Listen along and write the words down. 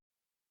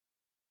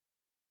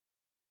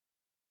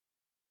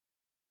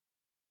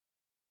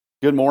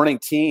Good morning,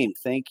 team.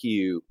 Thank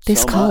you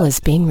This so call much. is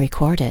being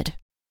recorded.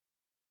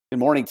 Good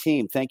morning,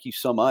 team. Thank you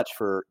so much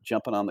for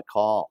jumping on the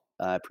call.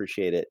 I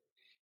appreciate it.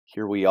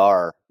 Here we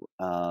are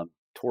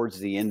towards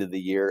the end of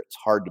the year. It's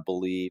hard to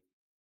believe.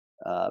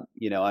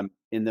 I'm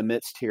in the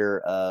midst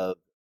here of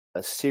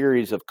a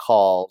series of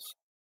calls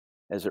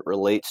as it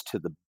relates to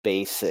the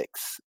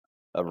basics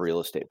of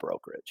real estate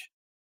brokerage.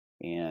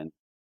 And,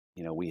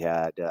 we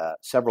had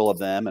several of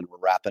them, and we're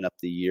wrapping up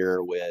the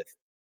year with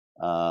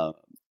uh,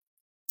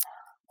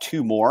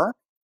 two more.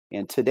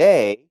 And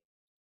today,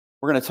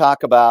 we're going to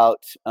talk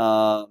about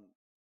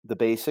the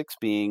basics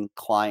being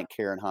client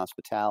care and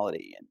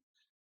hospitality. And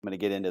I'm going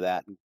to get into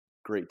that in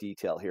great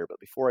detail here. But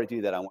before I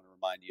do that, I want to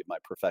remind you of my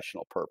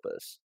professional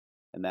purpose,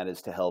 and that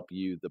is to help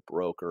you, the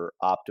broker,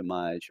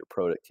 optimize your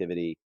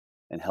productivity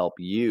and help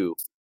you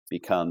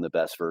become the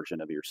best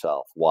version of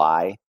yourself.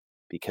 Why?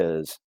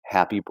 Because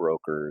happy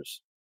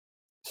brokers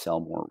sell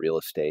more real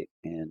estate.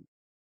 And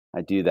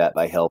I do that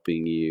by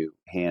helping you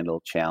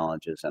handle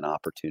challenges and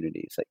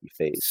opportunities that you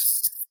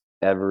face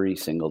every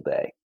single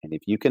day. And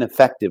if you can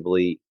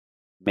effectively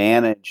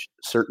manage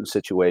certain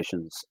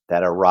situations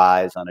that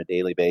arise on a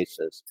daily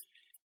basis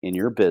in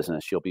your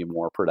business, you'll be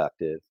more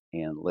productive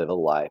and live a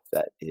life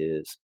that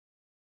is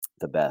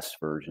the best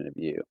version of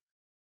you.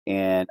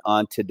 And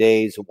on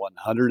today's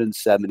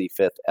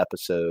 175th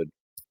episode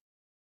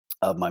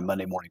of my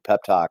Monday Morning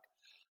Pep Talk,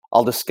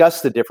 I'll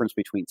discuss the difference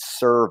between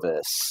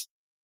service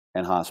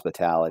and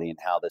hospitality and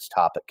how this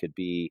topic could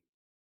be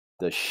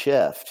the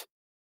shift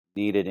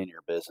needed in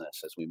your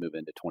business as we move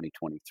into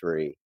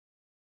 2023,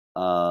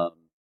 um,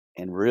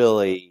 and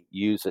really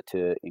use it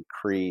to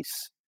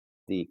increase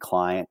the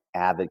client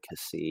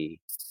advocacy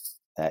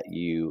that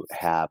you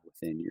have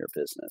within your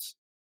business.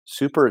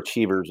 Super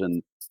achievers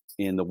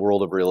in the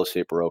world of real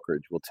estate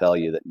brokerage will tell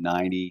you that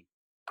 90%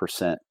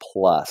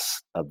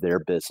 plus of their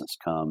business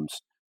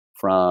comes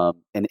from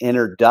an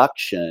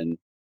introduction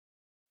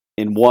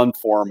in one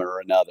form or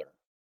another.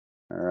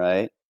 All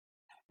right.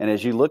 And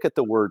as you look at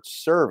the word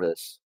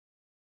service,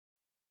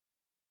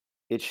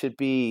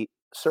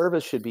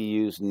 service should be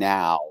used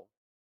now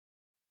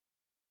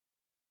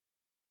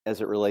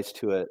as it relates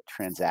to a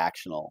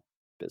transactional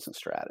business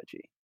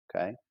strategy.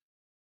 Okay.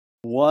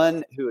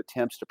 One who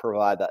attempts to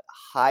provide the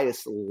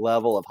highest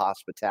level of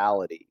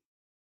hospitality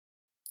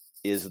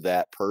is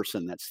that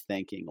person that's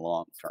thinking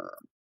long term,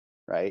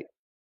 right?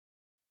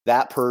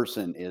 That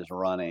person is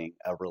running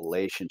a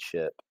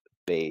relationship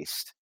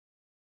based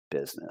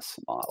business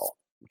model.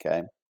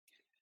 Okay.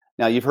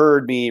 Now, you've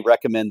heard me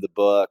recommend the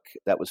book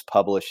that was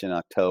published in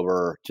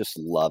October. Just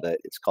love it.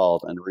 It's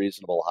called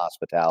Unreasonable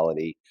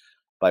Hospitality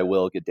by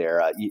Will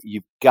Guidara.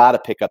 You've got to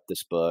pick up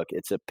this book.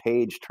 It's a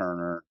page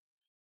turner.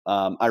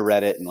 I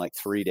read it in like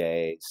 3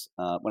 days.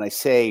 When I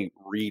say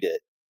read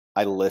it,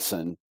 I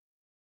listen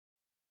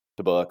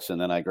to books and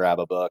then I grab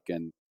a book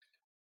and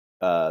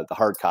the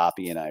hard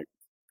copy, and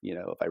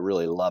if I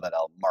really love it,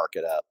 I'll mark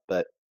it up.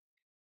 But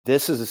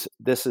this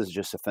is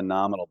just a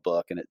phenomenal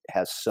book, and it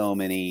has so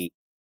many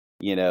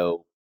you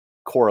know,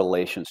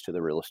 correlations to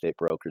the real estate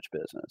brokerage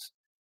business.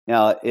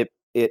 Now,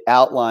 it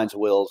outlines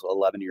Will's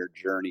 11-year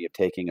journey of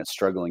taking a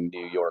struggling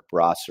New York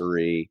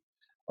brasserie,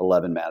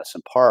 11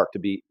 Madison Park, to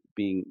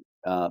being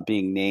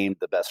named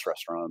the best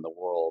restaurant in the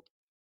world.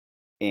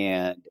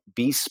 And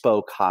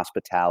bespoke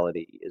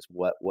hospitality is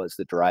what was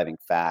the driving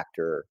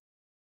factor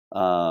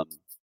um,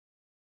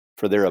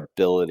 for their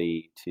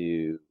ability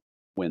to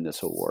win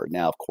this award.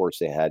 Now, of course,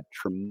 they had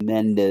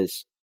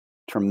tremendous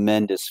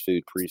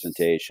food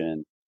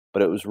presentation,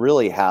 but it was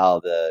really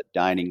how the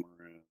dining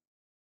room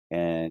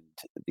and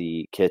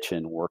the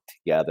kitchen worked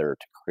together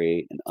to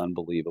create an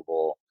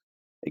unbelievable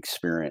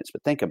experience.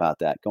 But think about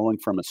that, going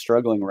from a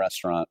struggling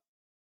restaurant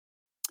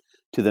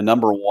to the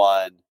number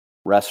one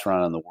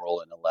restaurant in the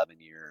world in 11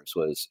 years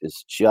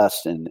is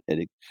just an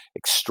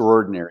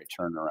extraordinary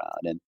turnaround.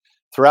 And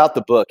throughout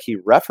the book, he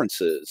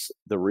references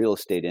the real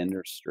estate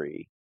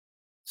industry,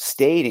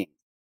 stating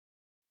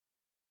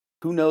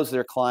who knows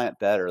their client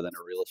better than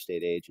a real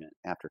estate agent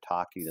after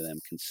talking to them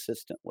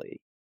consistently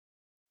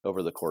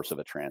over the course of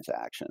a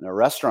transaction. A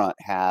restaurant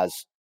has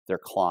their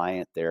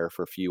client there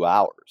for a few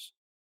hours.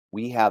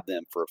 We have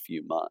them for a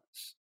few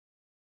months.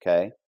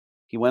 Okay.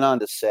 He went on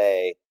to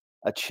say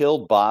a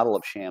chilled bottle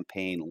of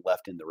champagne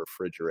left in the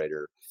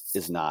refrigerator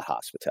is not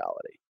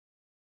hospitality.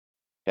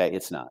 Okay.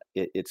 It's not.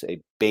 It's a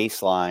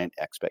baseline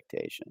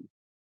expectation.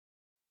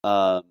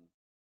 Um,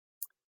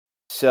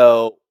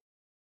 so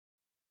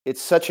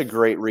it's such a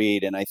great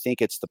read, and I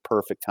think it's the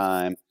perfect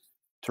time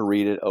to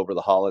read it over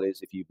the holidays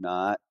if you've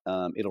not.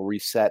 It'll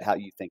reset how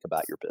you think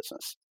about your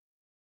business.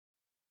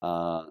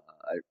 Uh,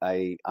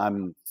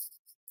 I'm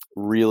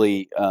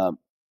really,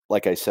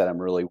 like I said,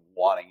 I'm really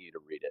wanting you to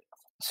read it.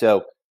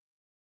 So,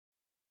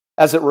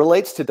 as it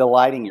relates to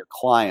delighting your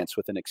clients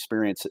with an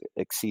experience that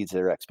exceeds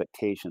their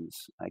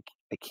expectations, I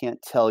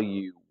can't tell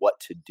you what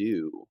to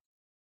do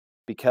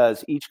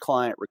because each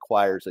client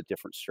requires a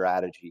different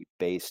strategy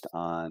based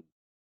on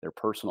their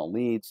personal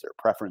needs, their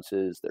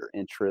preferences, their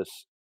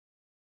interests.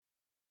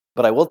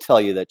 But I will tell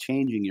you that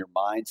changing your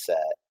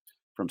mindset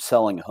from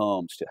selling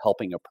homes to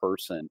helping a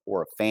person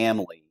or a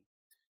family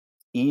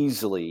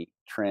easily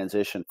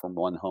transition from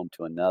one home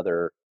to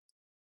another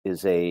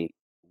is a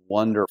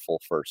wonderful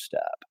first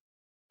step.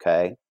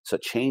 Okay. So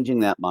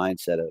changing that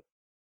mindset of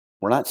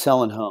we're not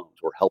selling homes,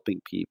 we're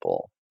helping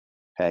people.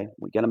 Okay.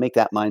 We got to make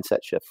that mindset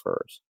shift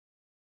first.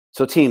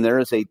 So, team, there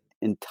is a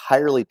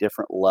entirely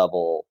different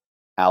level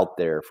out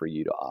there for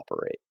you to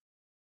operate.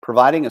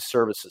 Providing a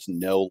service is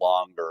no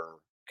longer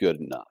good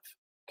enough.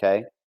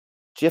 Okay.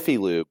 Jiffy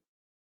Lube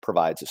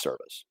provides a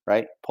service,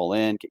 right? Pull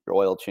in, get your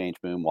oil change,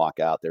 boom, walk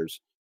out. There's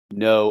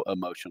no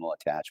emotional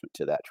attachment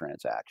to that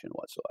transaction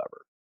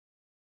whatsoever.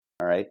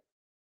 All right.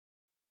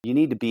 You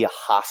need to be a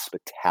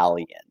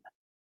hospitalian.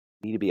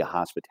 You need to be a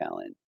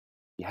hospitalian.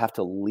 You have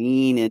to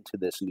lean into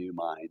this new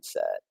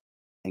mindset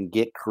and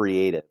get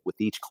creative with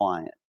each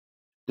client.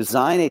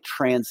 Design a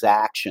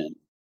transaction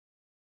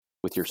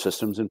with your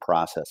systems and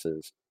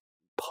processes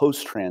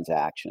post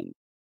transaction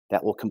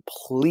that will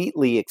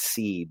completely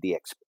exceed the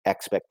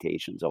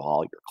expectations of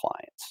all your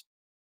clients.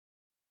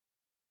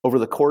 Over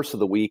the course of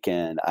the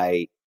weekend,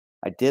 I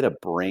did a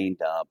brain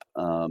dump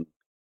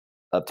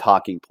of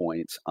talking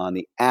points on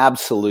the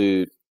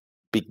absolute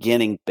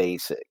beginning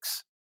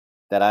basics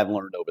that I've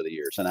learned over the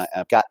years, and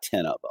I've got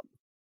 10 of them.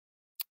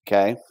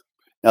 Okay.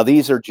 Now,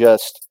 these are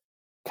just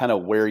kind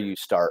of where you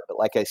start. But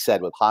like I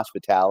said, with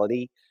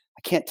hospitality,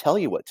 I can't tell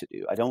you what to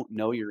do. I don't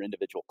know your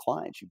individual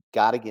clients. You've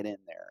got to get in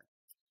there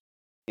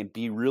and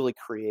be really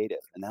creative.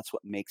 And that's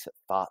what makes it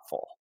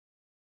thoughtful.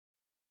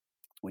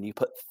 When you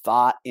put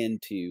thought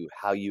into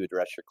how you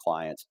address your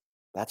clients,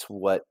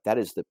 that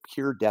is the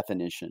pure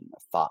definition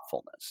of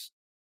thoughtfulness.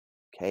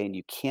 Okay. And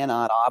you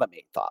cannot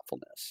automate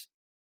thoughtfulness.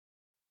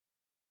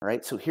 All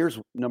right. So here's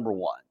number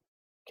one.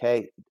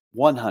 Okay.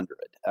 100.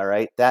 All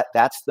right.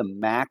 That's the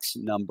max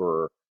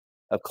number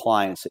of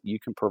clients that you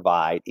can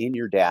provide in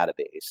your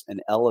database, an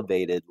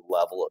elevated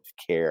level of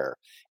care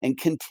and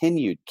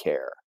continued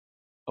care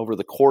over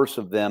the course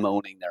of them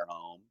owning their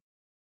home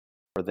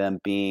or them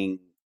being,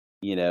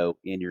 in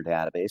your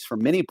database. For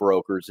many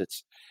brokers,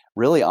 it's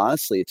really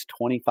honestly, it's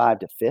 25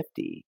 to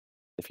 50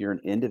 if you're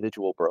an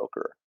individual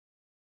broker.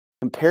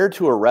 Compared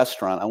to a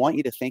restaurant, I want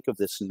you to think of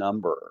this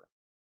number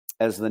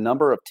as the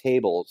number of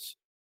tables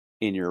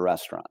in your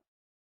restaurant.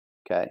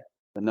 Okay.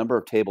 The number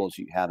of tables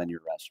you have in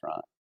your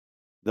restaurant,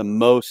 the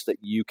most that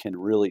you can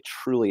really,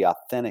 truly,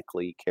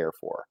 authentically care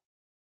for.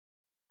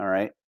 All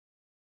right.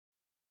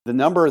 The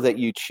number that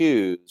you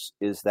choose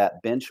is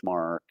that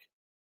benchmark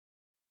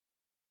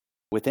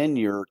within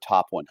your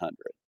top 100.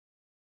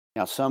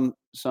 Now,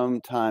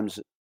 sometimes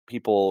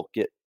people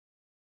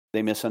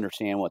they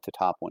misunderstand what the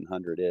top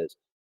 100 is.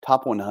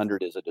 Top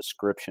 100 is a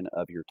description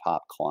of your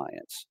top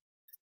clients.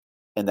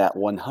 And that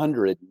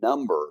 100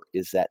 number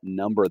is that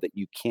number that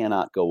you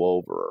cannot go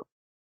over.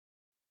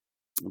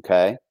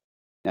 Okay.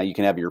 Now you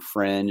can have your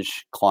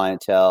fringe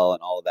clientele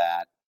and all of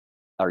that,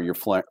 or your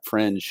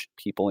fringe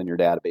people in your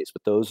database,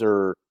 but those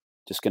are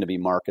just going to be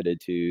marketed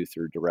to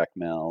through direct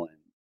mail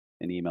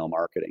and email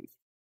marketing.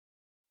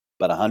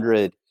 But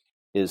 100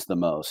 is the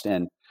most.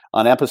 And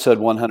on episode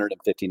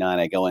 159,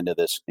 I go into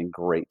this in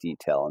great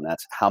detail, and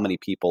that's how many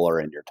people are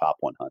in your top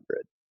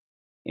 100.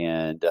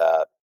 And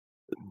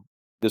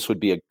this would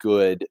be a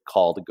good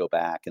call to go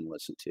back and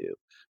listen to.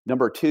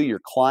 Number two, your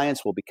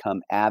clients will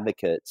become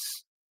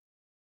advocates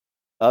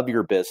of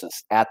your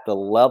business at the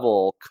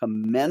level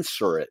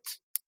commensurate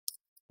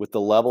with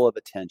the level of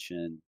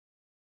attention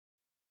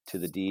to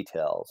the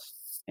details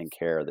and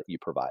care that you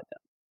provide them.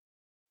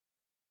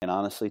 And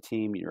honestly,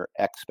 team, their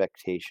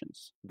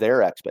expectations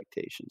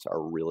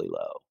are really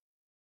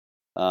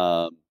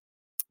low.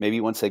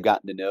 Maybe once they've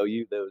gotten to know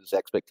you, those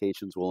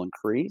expectations will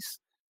increase.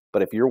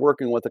 But if you're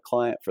working with a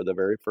client for the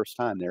very first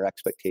time, their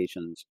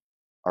expectations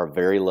are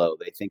very low.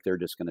 They think they're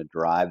just going to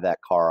drive that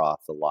car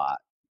off the lot.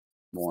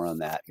 More on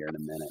that here in a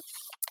minute.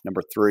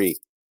 Number three,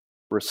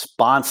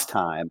 response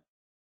time.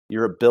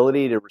 Your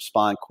ability to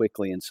respond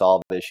quickly and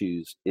solve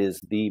issues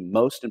is the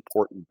most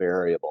important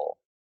variable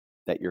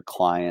that your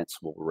clients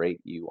will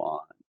rate you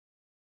on.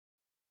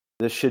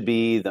 This should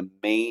be the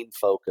main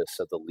focus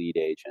of the lead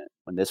agent.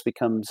 When this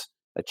becomes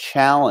a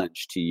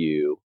challenge to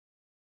you,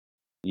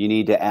 you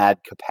need to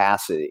add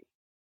capacity,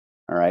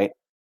 all right?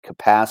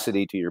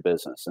 Capacity to your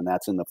business. And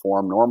that's in the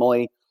form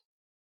normally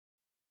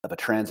of a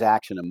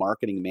transaction and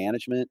marketing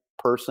management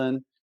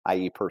person,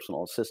 i.e.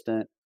 personal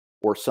assistant,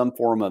 or some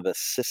form of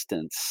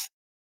assistance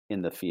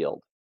in the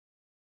field.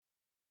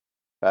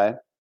 Okay?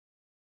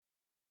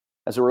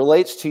 As it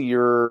relates to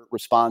your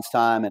response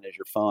time and as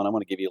your phone, I'm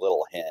going to give you a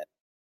little hint.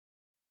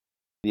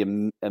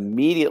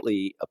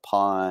 Immediately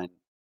upon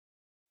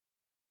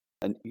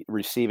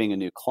receiving a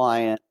new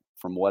client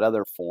from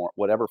whatever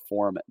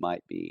form it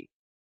might be,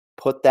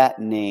 put that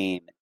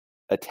name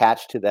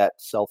attached to that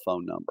cell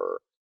phone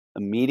number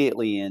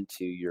immediately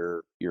into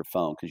your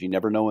phone, because you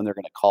never know when they're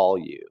going to call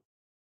you,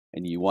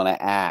 and you want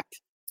to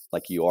act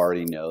like you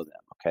already know them.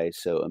 Okay,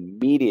 so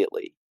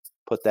immediately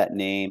put that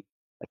name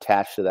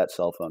attached to that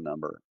cell phone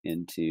number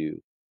into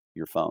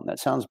your phone. That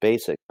sounds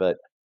basic, but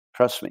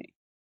trust me,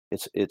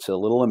 It's a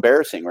little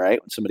embarrassing,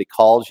 right? When somebody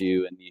calls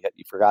you and you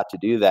forgot to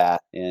do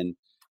that, and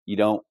you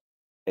don't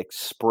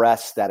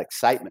express that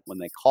excitement when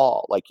they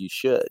call like you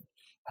should.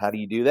 How do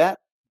you do that?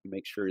 You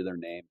make sure their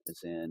name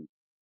is in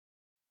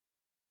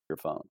your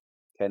phone.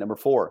 Okay, number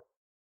 4,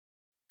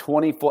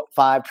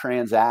 25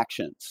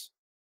 transactions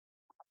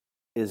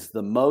is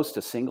the most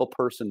a single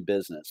person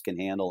business can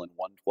handle in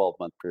one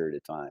 12-month period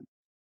of time.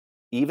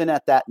 Even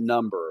at that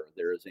number,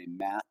 there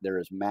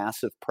is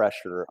massive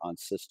pressure on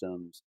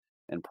systems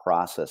and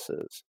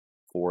processes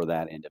for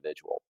that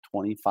individual.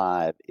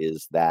 25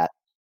 is that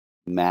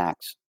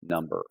max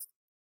number.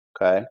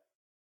 Okay.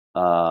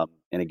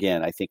 And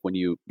again, I think when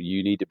you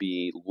need to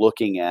be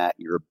looking at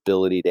your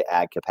ability to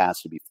add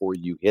capacity before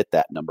you hit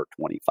that number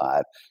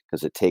 25,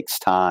 because it takes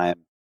time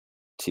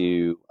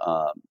to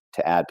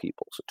add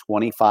people. So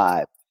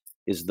 25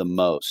 is the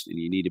most, and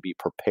you need to be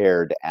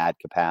prepared to add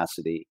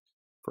capacity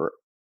for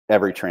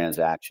every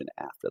transaction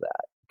after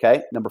that.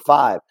 Okay. Number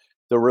 5,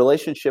 the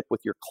relationship with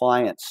your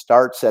client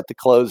starts at the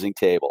closing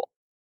table.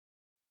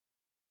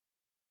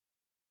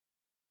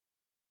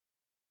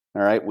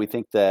 All right. We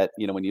think that,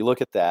 when you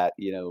look at that,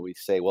 we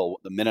say, well,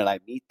 the minute I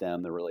meet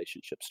them, the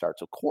relationship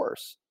starts, of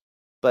course.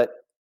 But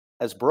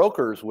as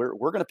brokers, we're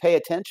going to pay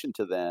attention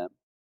to them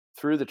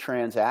through the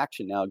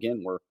transaction. Now,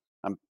 again,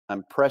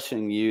 I'm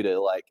pressing you to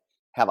like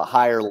have a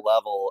higher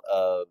level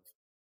of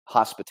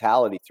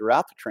hospitality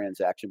throughout the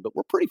transaction, but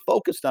we're pretty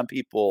focused on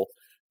people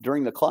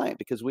during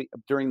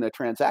the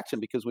transaction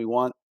because we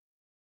want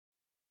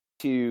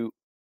to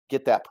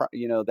get that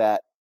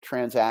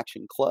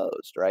transaction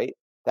closed, right?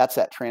 That's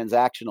that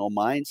transactional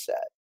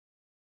mindset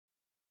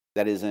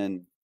that is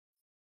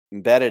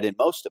embedded in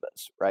most of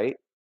us, right?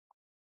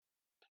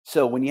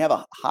 So when you have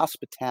a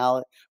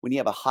hospitality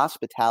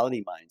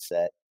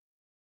mindset,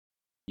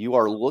 you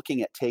are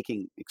looking at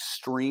taking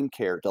extreme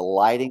care,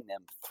 delighting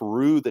them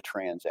through the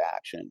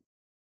transaction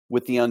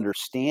with the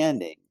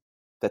understanding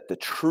that the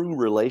true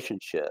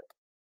relationship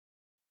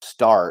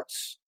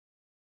starts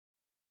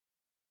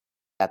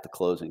at the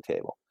closing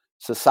table.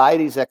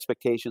 Society's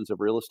expectations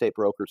of real estate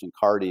brokers and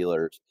car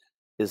dealers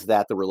is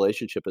that the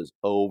relationship is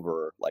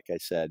over, like I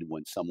said,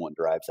 when someone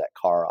drives that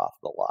car off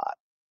the lot.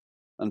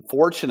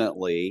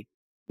 Unfortunately,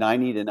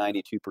 90 to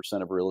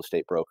 92% of real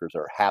estate brokers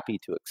are happy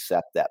to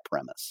accept that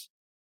premise.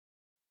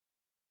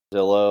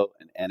 Zillow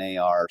and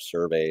NAR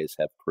surveys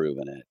have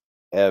proven it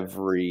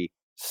every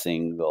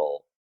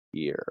single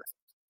year.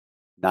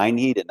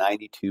 90 to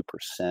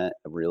 92%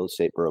 of real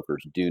estate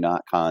brokers do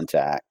not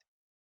contact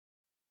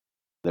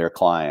their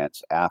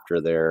clients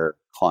after their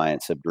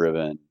clients have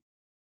driven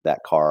that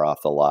car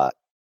off the lot.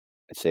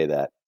 I say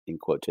that in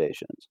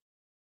quotations.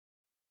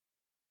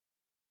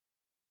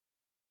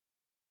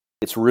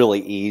 It's really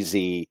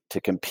easy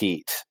to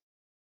compete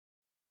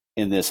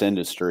in this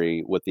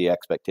industry with the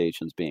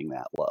expectations being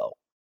that low.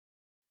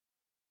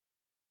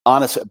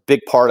 Honestly, a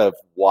big part of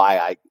why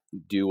I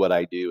do what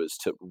I do is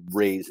to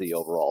raise the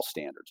overall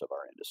standards of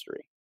our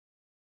industry.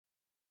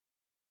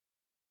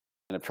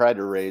 And I've tried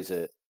to raise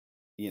it,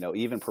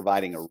 even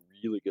providing a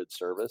really good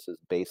service is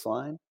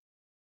baseline.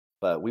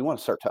 But we want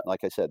to start talking,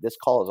 like I said, this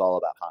call is all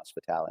about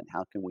hospitality and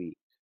how can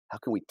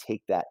we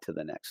take that to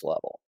the next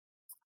level?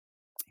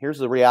 Here's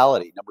the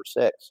reality. Number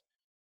 6,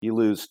 you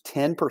lose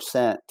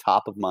 10%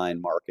 top of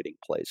mind marketing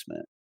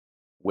placement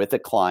with a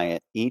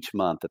client each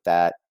month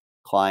that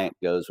client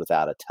goes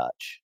without a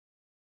touch.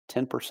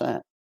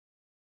 10%.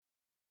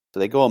 So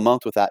they go a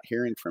month without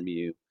hearing from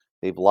you.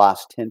 They've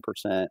lost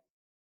 10%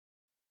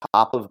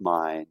 top of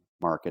mind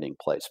marketing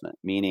placement,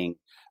 meaning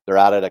they're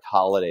out at a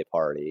holiday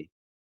party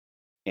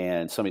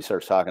and somebody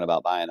starts talking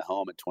about buying a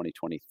home in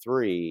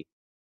 2023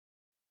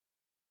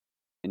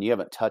 and you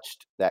haven't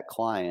touched that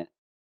client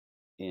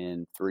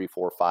in 3,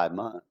 4, 5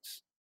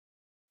 months.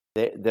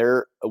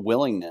 Their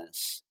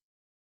willingness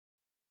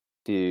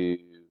to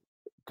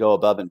go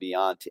above and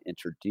beyond to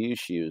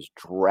introduce you is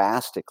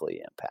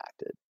drastically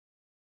impacted.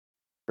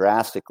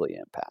 Drastically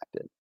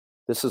impacted.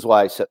 This is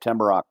why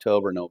September,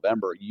 October,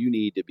 November, you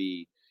need to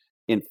be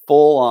in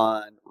full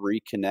on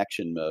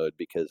reconnection mode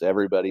because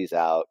everybody's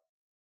out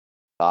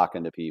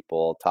talking to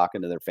people,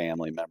 talking to their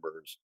family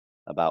members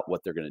about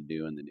what they're going to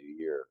do in the new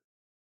year.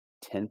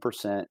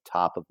 10%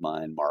 top of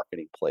mind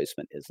marketing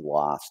placement is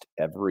lost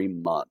every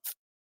month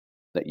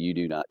that you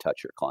do not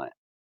touch your client.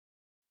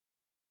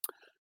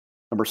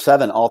 Number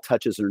 7, all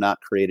touches are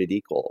not created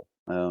equal.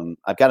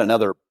 I've got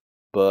another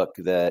book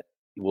that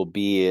will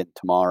be in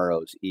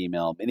tomorrow's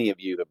email. Many of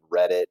you have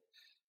read it.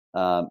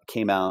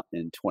 Came out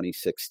in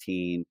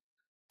 2016,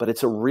 but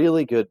it's a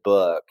really good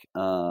book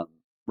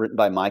written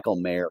by Michael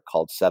Mayer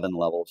called 7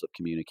 Levels of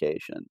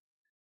Communication.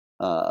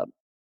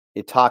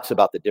 It talks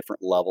about the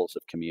different levels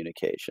of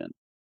communication,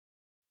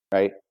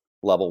 right?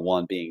 Level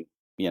 1 being,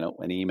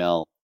 an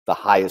email, the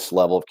highest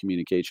level of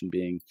communication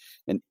being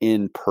an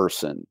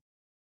in-person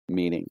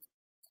meeting.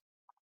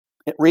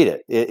 Read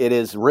it. It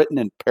is written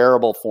in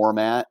parable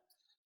format,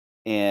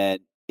 and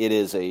it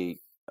is a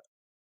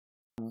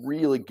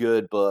really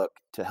good book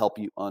to help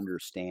you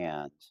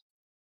understand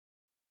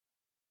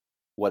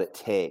what it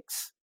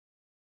takes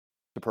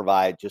to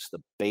provide just the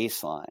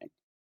baseline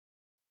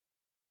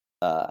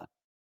uh,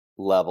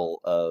 level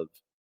of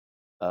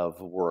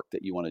work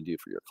that you want to do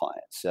for your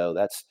clients. So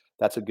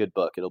that's a good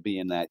book. It'll be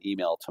in that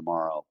email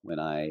tomorrow when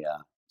I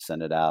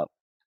send it out.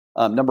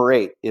 Number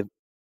 8,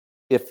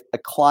 if a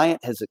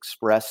client has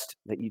expressed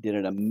that you did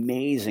an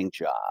amazing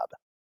job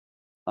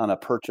on a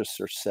purchase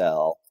or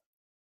sell,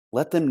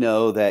 let them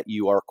know that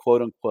you are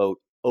quote unquote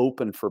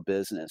open for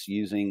business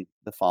using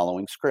the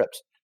following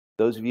scripts.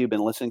 Those of you who've been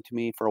listening to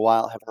me for a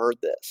while have heard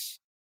this,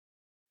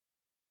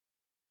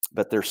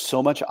 but there's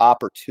so much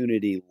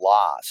opportunity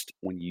lost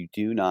when you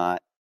do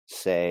not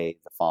say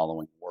the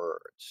following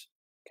words.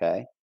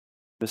 Okay.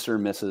 Mr.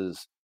 and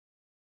Mrs.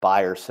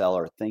 Buyer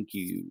Seller, thank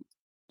you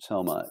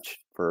so much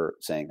for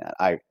saying that.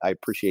 I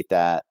appreciate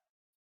that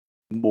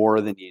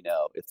more than you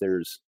know. If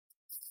there's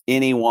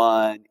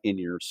anyone in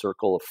your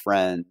circle of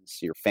friends,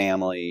 your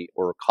family,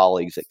 or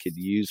colleagues that could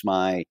use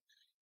my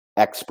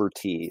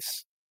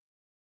expertise,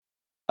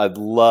 I'd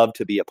love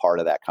to be a part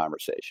of that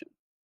conversation.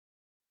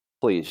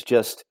 Please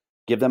just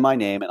give them my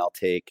name and I'll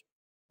take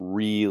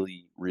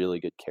really, really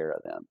good care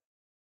of them.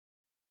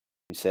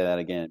 Let me say that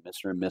again,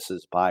 Mr. and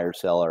Mrs. Buyer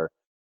Seller,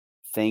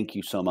 thank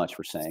you so much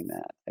for saying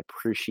that. I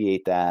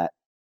appreciate that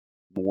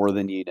more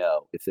than you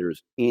know. If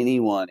there's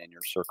anyone in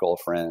your circle of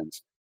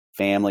friends,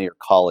 family, or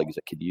colleagues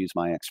that could use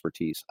my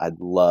expertise, I'd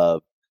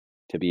love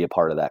to be a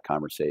part of that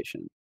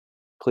conversation.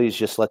 Please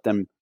just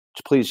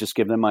please just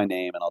give them my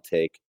name and I'll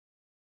take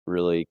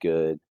really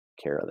good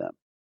care of them.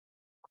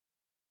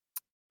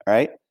 All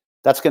right.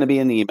 That's going to be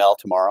in the email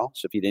tomorrow.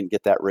 So if you didn't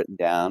get that written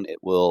down, it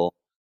will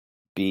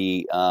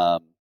be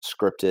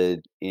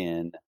scripted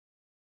in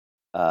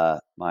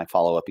my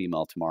follow up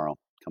email tomorrow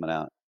coming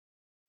out.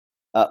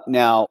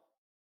 Now,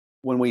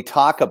 when we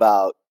talk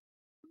about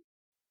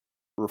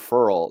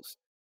referrals,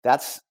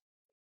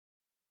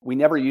 we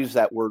never use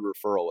that word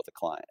referral with a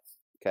client.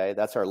 Okay.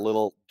 That's our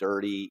little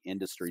dirty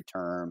industry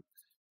term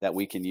that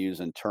we can use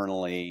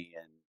internally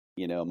and,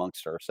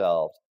 amongst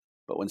ourselves.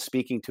 But when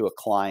speaking to a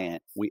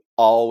client, we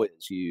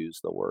always use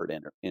the word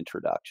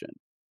introduction.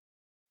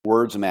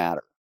 Words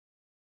matter.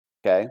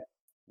 Okay.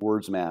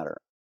 Words matter.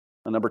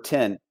 And number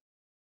 10,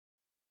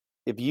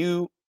 if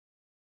you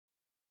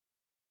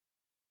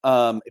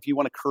want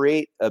to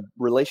create a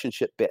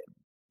relationship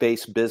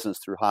based business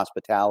through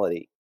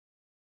hospitality,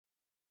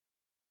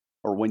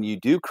 or when you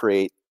do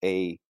create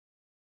a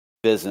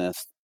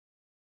business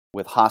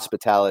with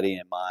hospitality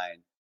in mind,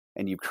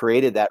 and you've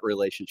created that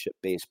relationship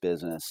based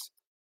business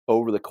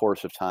over the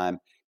course of time,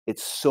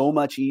 it's so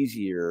much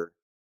easier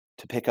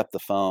to pick up the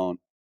phone,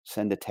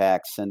 send a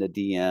text, send a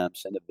DM,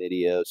 send a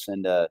video,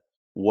 send a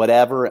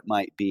whatever it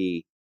might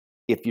be,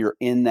 if you're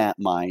in that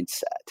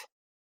mindset.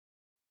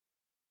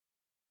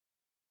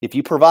 If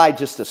you provide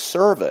just a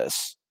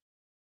service,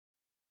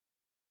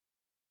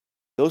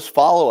 those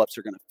follow-ups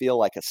are going to feel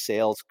like a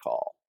sales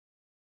call.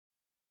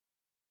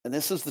 And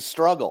this is the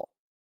struggle.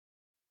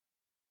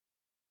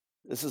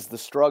 This is the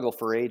struggle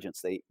for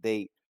agents.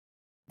 They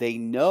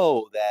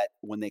know that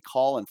when they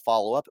call and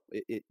follow up,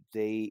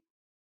 they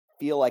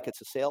feel like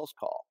it's a sales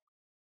call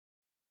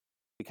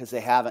because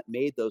they haven't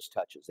made those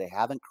touches. They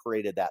haven't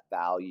created that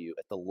value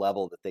at the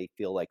level that they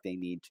feel like they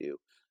need to.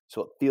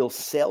 So it feels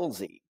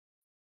salesy.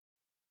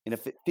 And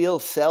if it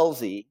feels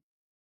salesy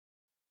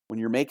when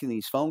you're making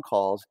these phone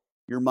calls,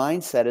 your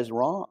mindset is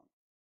wrong.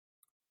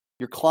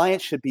 Your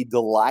client should be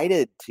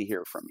delighted to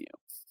hear from you.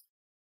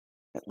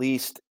 At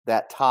least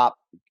that top,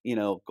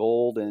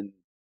 gold and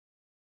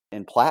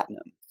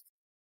platinum.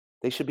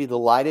 They should be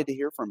delighted to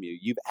hear from you.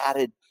 You've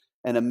added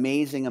an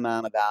amazing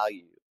amount of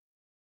value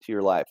to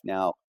your life.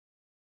 Now,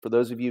 for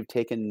those of you who've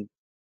taken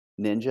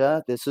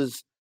Ninja, this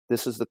is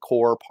the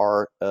core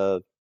part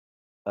of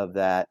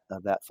that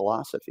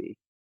philosophy.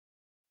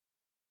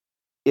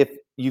 If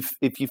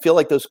you feel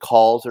like those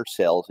calls are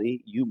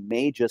salesy, you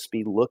may just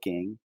be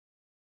looking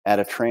at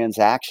a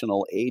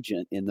transactional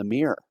agent in the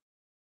mirror.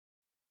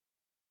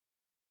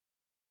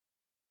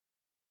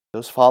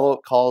 Those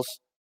follow-up calls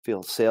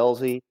feel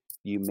salesy,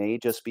 you may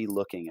just be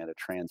looking at a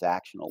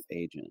transactional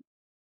agent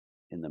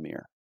in the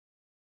mirror.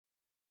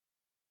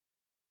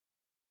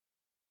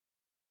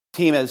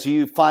 Team, as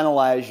you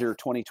finalize your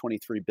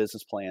 2023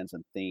 business plans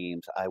and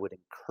themes, I would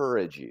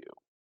encourage you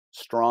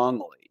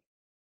strongly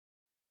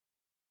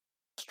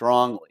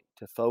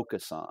to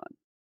focus on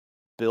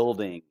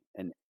building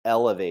an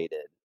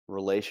elevated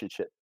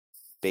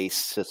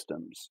relationship-based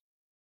systems.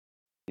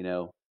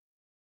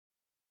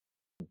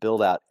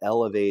 Build out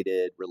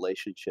elevated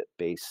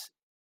relationship-based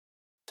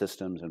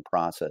systems and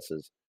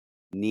processes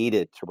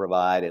needed to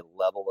provide a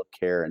level of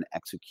care and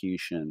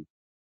execution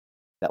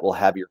that will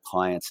have your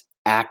clients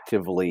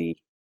actively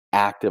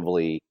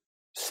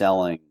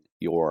selling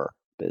your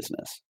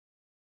business.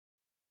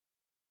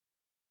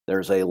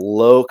 There's a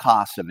low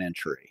cost of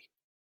entry,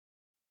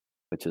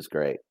 which is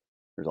great.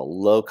 There's a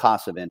low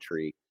cost of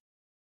entry.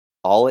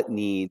 All it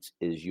needs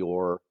is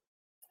your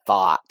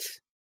thought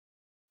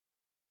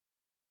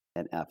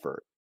and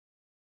effort.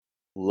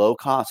 Low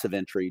cost of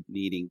entry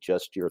needing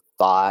just your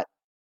thought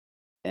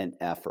and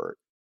effort.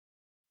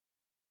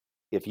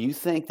 If you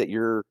think that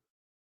you're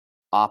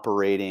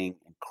operating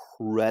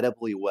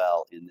incredibly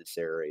well in this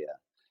area.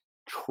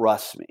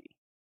 Trust me,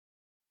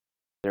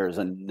 there's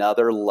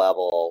another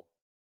level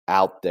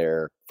out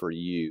there for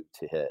you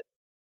to hit.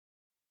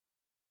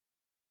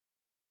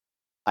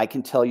 I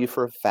can tell you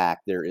for a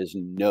fact there is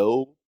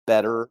no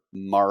better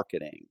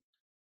marketing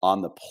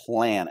on the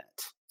planet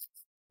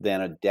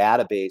than a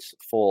database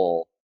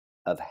full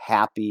of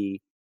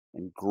happy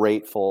and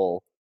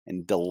grateful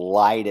and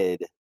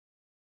delighted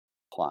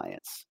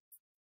clients.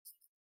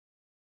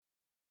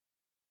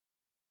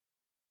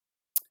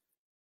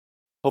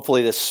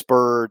 Hopefully, this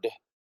spurred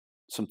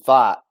some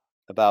thought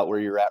about where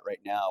you're at right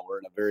now. We're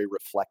in a very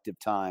reflective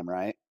time,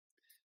 right?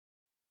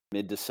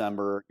 Mid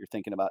December, you're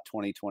thinking about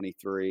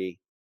 2023.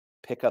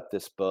 Pick up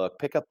this book,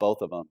 pick up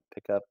both of them,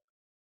 pick up,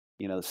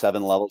 the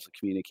seven levels of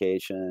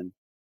communication,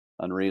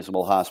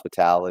 unreasonable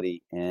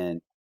hospitality,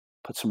 and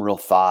put some real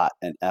thought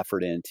and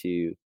effort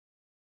into,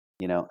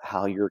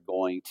 how you're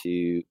going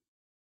to,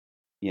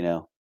 you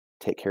know,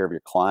 take care of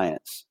your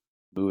clients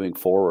moving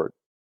forward.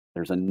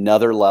 There's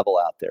another level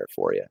out there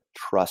for you.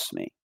 Trust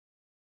me.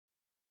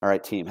 All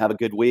right, team. Have a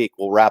good week.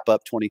 We'll wrap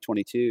up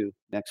 2022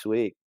 next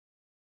week.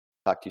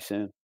 Talk to you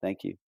soon.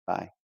 Thank you.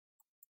 Bye.